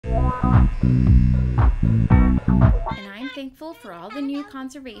And I'm thankful for all the new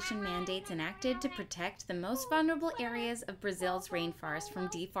conservation mandates enacted to protect the most vulnerable areas of Brazil's rainforest from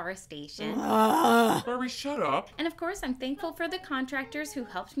deforestation. Barbie, shut up. And of course, I'm thankful for the contractors who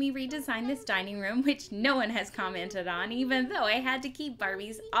helped me redesign this dining room, which no one has commented on, even though I had to keep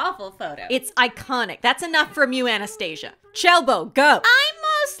Barbie's awful photo. It's iconic. That's enough from you, Anastasia. Chelbo, go. I'm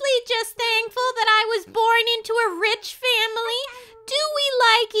mostly just thankful that I was born into a rich family. Do we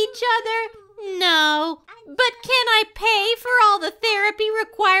like each other? No. But can I pay for all the therapy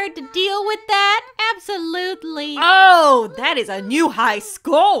required to deal with that? Absolutely. Oh, that is a new high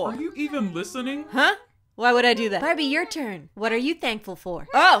score. Are you even listening? Huh? Why would I do that? Barbie, your turn. What are you thankful for?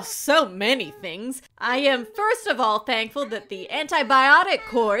 Oh, so many things. I am first of all thankful that the antibiotic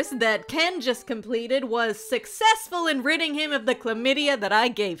course that Ken just completed was successful in ridding him of the chlamydia that I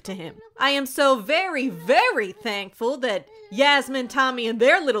gave to him. I am so very, very thankful that Yasmin, Tommy, and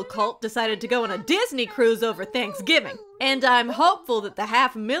their little cult decided to go on a Disney cruise over Thanksgiving. And I'm hopeful that the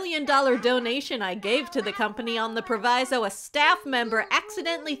 $500,000 donation I gave to the company on the proviso a staff member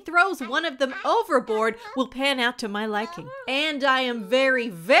accidentally throws one of them overboard will pan out to my liking. And I am very,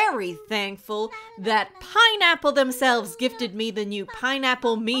 very thankful that Pineapple themselves gifted me the new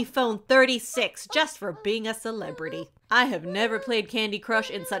Pineapple Me Phone 36 just for being a celebrity. I have never played Candy Crush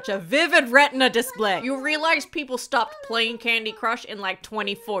in such a vivid retina display. You realize people stopped playing Candy Crush in like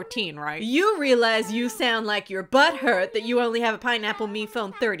 2014, right? You realize you sound like your butt hurt that you only have a Pineapple Me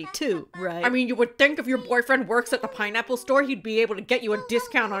Phone 32, right? I mean, you would think if your boyfriend works at the Pineapple store, he'd be able to get you a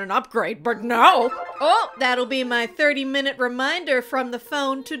discount on an upgrade, but no! Oh, that'll be my 30-minute reminder from the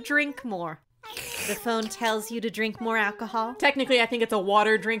phone to drink more. The phone tells you to drink more alcohol. Technically, I think it's a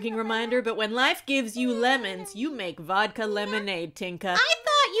water drinking reminder, but when life gives you lemons, you make vodka lemonade, Tinka. I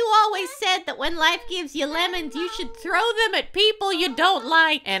thought you always said that when life gives you lemons, you should throw them at people you don't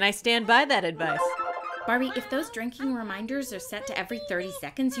like. And I stand by that advice. Barbie, if those drinking reminders are set to every 30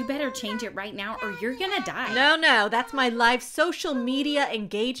 seconds, you better change it right now or you're gonna die. No, that's my live social media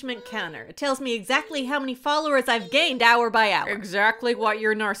engagement counter. It tells me exactly how many followers I've gained hour by hour. Exactly what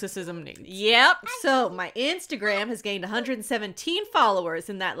your narcissism needs. Yep, so my Instagram has gained 117 followers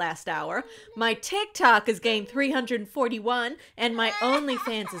in that last hour, my TikTok has gained 341, and my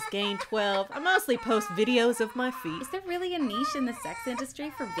OnlyFans has gained 12. I mostly post videos of my feet. Is there really a niche in the sex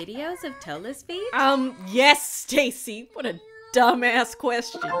industry for videos of toeless feet? Yes, Stacy. What a dumbass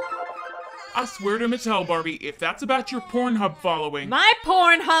question. I swear to Mattel, Barbie, if that's about your Pornhub following... My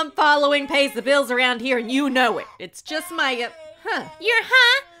Pornhub following pays the bills around here and you know it. It's just my, Your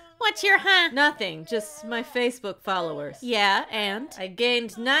huh? What's your huh? Nothing, just my Facebook followers. Yeah, and I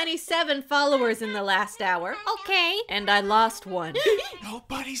gained 97 followers in the last hour. Okay. And I lost one.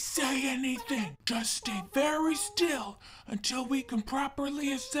 Nobody say anything. Just stay very still until we can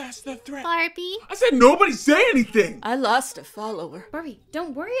properly assess the threat. Barbie? I said nobody say anything. I lost a follower. Barbie,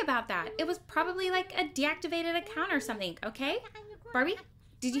 don't worry about that. It was probably like a deactivated account or something, okay? Barbie,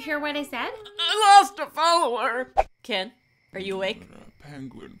 did you hear what I said? I lost a follower. Ken, are you awake?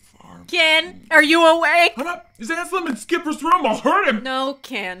 Penguin farm. Ken, are you awake? Shut up! Is Aslam in Skipper's room? I'll hurt him! No,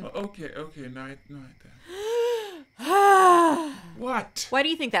 Ken. Okay, night then. What? Why do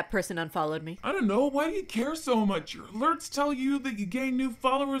you think that person unfollowed me? I don't know. Why do you care so much? Your alerts tell you that you gain new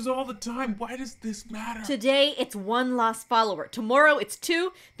followers all the time. Why does this matter? Today, it's one lost follower. Tomorrow, it's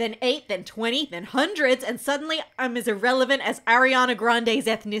 2, then 8, then 20, then hundreds, and suddenly I'm as irrelevant as Ariana Grande's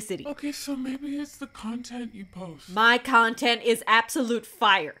ethnicity. Okay, so maybe it's the content you post. My content is absolute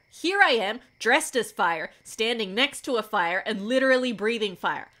fire. Here I am, dressed as fire, standing next to a fire, and literally breathing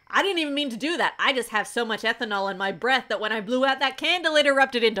fire. I didn't even mean to do that. I just have so much ethanol in my breath that when I blew out that candle, it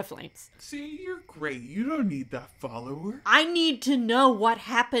erupted into flames. See, you're great. You don't need that follower. I need to know what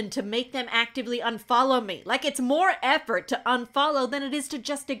happened to make them actively unfollow me. Like, it's more effort to unfollow than it is to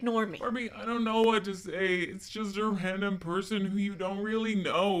just ignore me. Barbie, I don't know what to say. It's just a random person who you don't really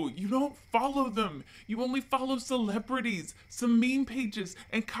know. You don't follow them. You only follow celebrities, some meme pages,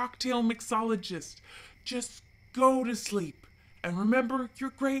 and cocktail mixologists. Just go to sleep. And remember, you're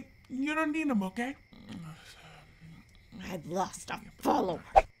great. You don't need them, okay? I'd lost a follower.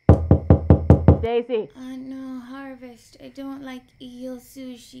 Stacy. No, Harvest. I don't like eel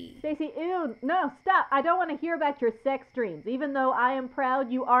sushi. Stacy, ew, no, stop. I don't want to hear about your sex dreams, even though I am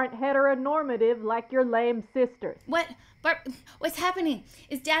proud you aren't heteronormative like your lame sisters. What? What's happening?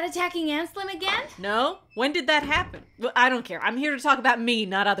 Is Dad attacking Anslim again? No? When did that happen? Well, I don't care. I'm here to talk about me,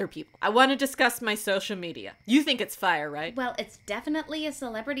 not other people. I want to discuss my social media. You think it's fire, right? Well, it's definitely a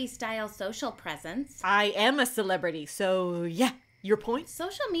celebrity-style social presence. I am a celebrity, so yeah. Your point?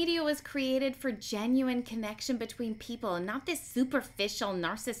 Social media was created for genuine connection between people, not this superficial,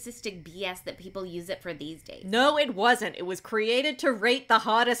 narcissistic BS that people use it for these days. No, it wasn't. It was created to rate the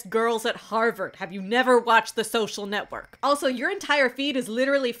hottest girls at Harvard. Have you never watched The Social Network? Also, your entire feed is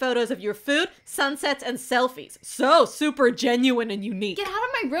literally photos of your food, sunsets, and selfies. So super genuine and unique. Get out of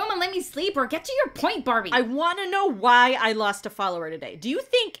my room and let me sleep, or get to your point, Barbie. I want to know why I lost a follower today. Do you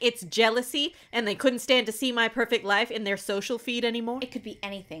think it's jealousy and they couldn't stand to see my perfect life in their social feed anymore? It could be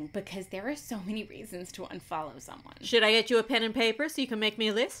anything, because there are so many reasons to unfollow someone. Should I get you a pen and paper so you can make me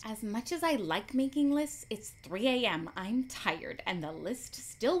a list? As much as I like making lists, it's 3 a.m. I'm tired, and the list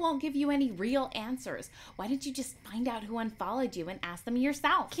still won't give you any real answers. Why don't you just find out who unfollowed you and ask them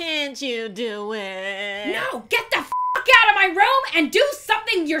yourself? Can't you do it? No, get the out of my room and do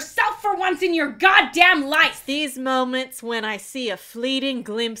something yourself for once in your goddamn life! These moments when I see a fleeting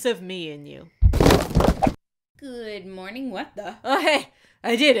glimpse of me in you. Good morning, what the? Oh, hey,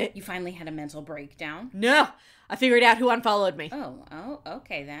 I did it. You finally had a mental breakdown? No, I figured out who unfollowed me. Oh,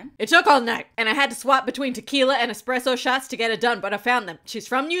 okay then. It took all night, and I had to swap between tequila and espresso shots to get it done, but I found them. She's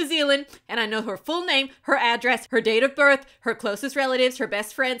from New Zealand, and I know her full name, her address, her date of birth, her closest relatives, her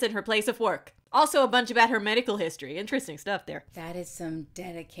best friends, and her place of work. Also a bunch about her medical history. Interesting stuff there. That is some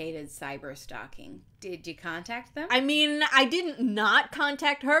dedicated cyber stalking. Did you contact them? I mean, I didn't not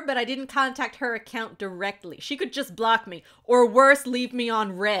contact her, but I didn't contact her account directly. She could just block me, or worse, leave me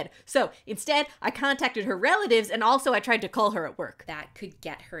on red. So instead, I contacted her relatives, and also I tried to call her at work. That could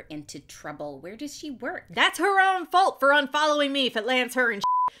get her into trouble. Where does she work? That's her own fault for unfollowing me if it lands her in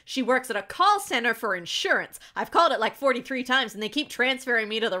She works at a call center for insurance. I've called it like 43 times and they keep transferring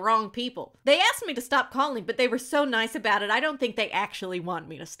me to the wrong people. They asked me to stop calling, but they were so nice about it, I don't think they actually want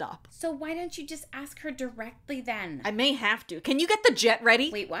me to stop. So why don't you just ask her directly then? I may have to. Can you get the jet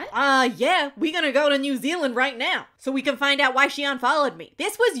ready? Wait, what? Yeah, we're gonna go to New Zealand right now, so we can find out why she unfollowed me.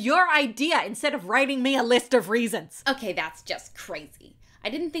 This was your idea instead of writing me a list of reasons. Okay, that's just crazy. I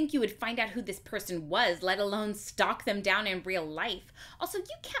didn't think you would find out who this person was, let alone stalk them down in real life. Also,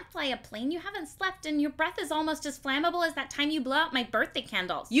 you can't fly a plane, you haven't slept, and your breath is almost as flammable as that time you blew out my birthday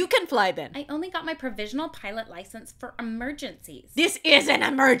candles. You can fly then. I only got my provisional pilot license for emergencies. This is an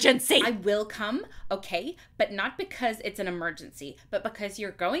emergency! I will come, okay, but not because it's an emergency, but because you're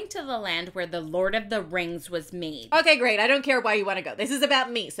going to the land where the Lord of the Rings was made. Okay, great, I don't care why you want to go. This is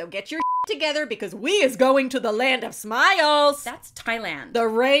about me, so get your together because we is going to the land of smiles. That's Thailand. The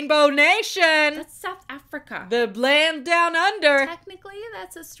Rainbow Nation. That's South Africa. The land down under. Technically,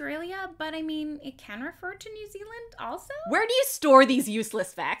 that's Australia, but I mean, it can refer to New Zealand also? Where do you store these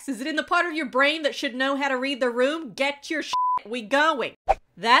useless facts? Is it in the part of your brain that should know how to read the room? Get your we going.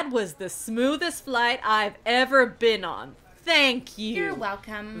 That was the smoothest flight I've ever been on. Thank you. You're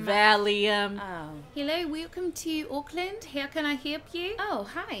welcome. Valium. Oh. Hello, welcome to Auckland. How can I help you? Oh,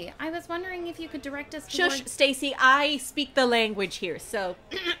 hi. I was wondering if you could direct us towards... Shush, Stacy. I speak the language here, so...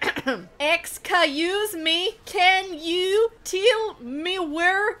 Excuse me. Can you tell me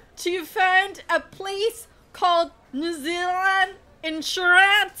where to find a place called New Zealand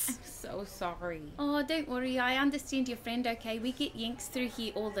Insurance? So sorry. Oh, don't worry. I understand your friend, okay? We get yanks through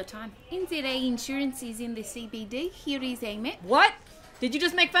here all the time. NZA Insurance is in the CBD. Here is a map. What? Did you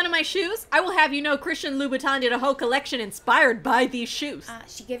just make fun of my shoes? I will have you know Christian Louboutin did a whole collection inspired by these shoes.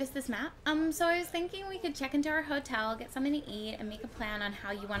 She gave us this map. So I was thinking we could check into our hotel, get something to eat, and make a plan on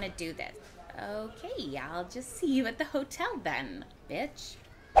how you want to do this. Okay, I'll just see you at the hotel then, bitch.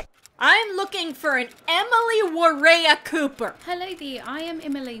 I'm looking for an Emily Warrea Cooper. Hello there, I am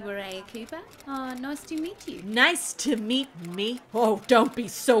Emily Warrea Cooper. Nice to meet you. Nice to meet me? Oh, don't be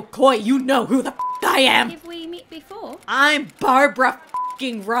so coy. You know who the I am. Have we met before? I'm Barbara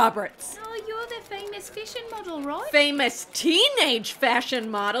Roberts. Oh, you're the famous fashion model, right? Famous teenage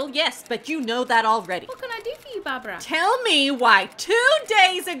fashion model, yes, but you know that already. What can I do for you, Barbara? Tell me why 2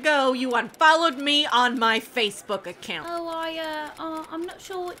 days ago you unfollowed me on my Facebook account. Oh, I'm not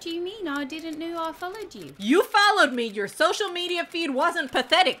sure what you mean. I didn't know I followed you. You followed me. Your social media feed wasn't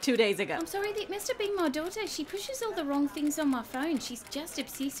pathetic 2 days ago. I'm sorry, that must have been my daughter. She pushes all the wrong things on my phone. She's just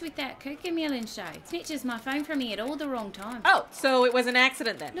obsessed with that Cocomelon show. Snitches my phone from me at all the wrong times. Oh, so it was an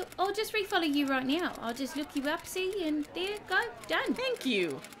accident then? Look, I'll just refollow you right now. I'll just look you up, see, and there, go, done. Thank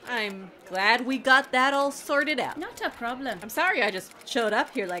you. I'm glad we got that all sorted out. Not a problem. I'm sorry I just showed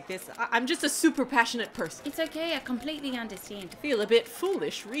up here like this. I'm just a super passionate person. It's okay, I completely understand. I feel a bit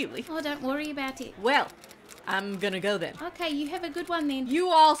foolish, really. Oh, don't worry about it. Well, I'm gonna go then. Okay, you have a good one then. You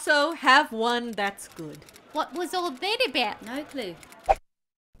also have one that's good. What was all that about? No clue.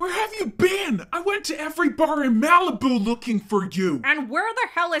 Where have you been? I went to every bar in Malibu looking for you. And where the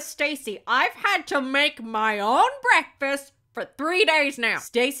hell is Stacy? I've had to make my own breakfast, For 3 days now.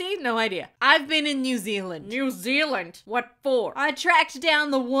 Stacy? No idea. I've been in New Zealand. New Zealand? What for? I tracked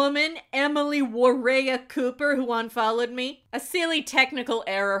down the woman, Emily Warrea Cooper, who unfollowed me. A silly technical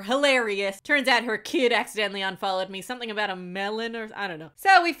error. Hilarious. Turns out her kid accidentally unfollowed me. Something about a melon or I don't know.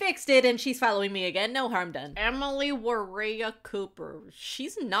 So we fixed it and she's following me again. No harm done. Emily Warrea Cooper.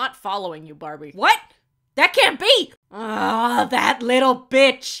 She's not following you, Barbie. What? That can't be! Ah, that little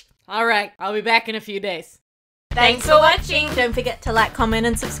bitch. All right, I'll be back in a few days. Thanks for watching. Don't forget to like, comment,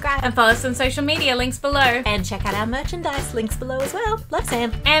 and subscribe. And follow us on social media, links below. And check out our merchandise, links below as well. Love,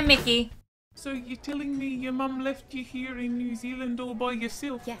 Sam. And Mickey. So you're telling me your mum left you here in New Zealand all by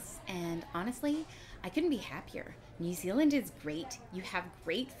yourself? Yes, and honestly, I couldn't be happier. New Zealand is great. You have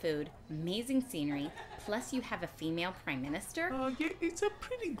great food, amazing scenery, plus you have a female prime minister. Yeah, it's a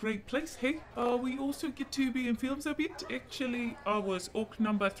pretty great place, hey? We also get to be in films a bit. Actually, I was Orc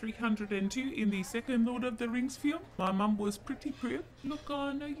number 302 in the second Lord of the Rings film. My mum was pretty proud. Look,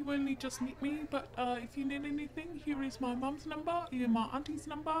 I know you only just met me, but if you need anything, here is my mum's number, and my auntie's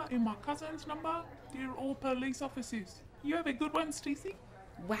number, and my cousin's number. They're all police officers. You have a good one, Stacey?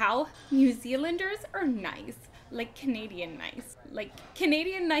 Wow, New Zealanders are nice. Like Canadian nice. Like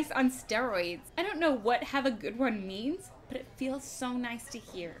Canadian nice on steroids. I don't know what have a good one means, but it feels so nice to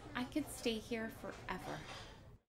hear. I could stay here forever.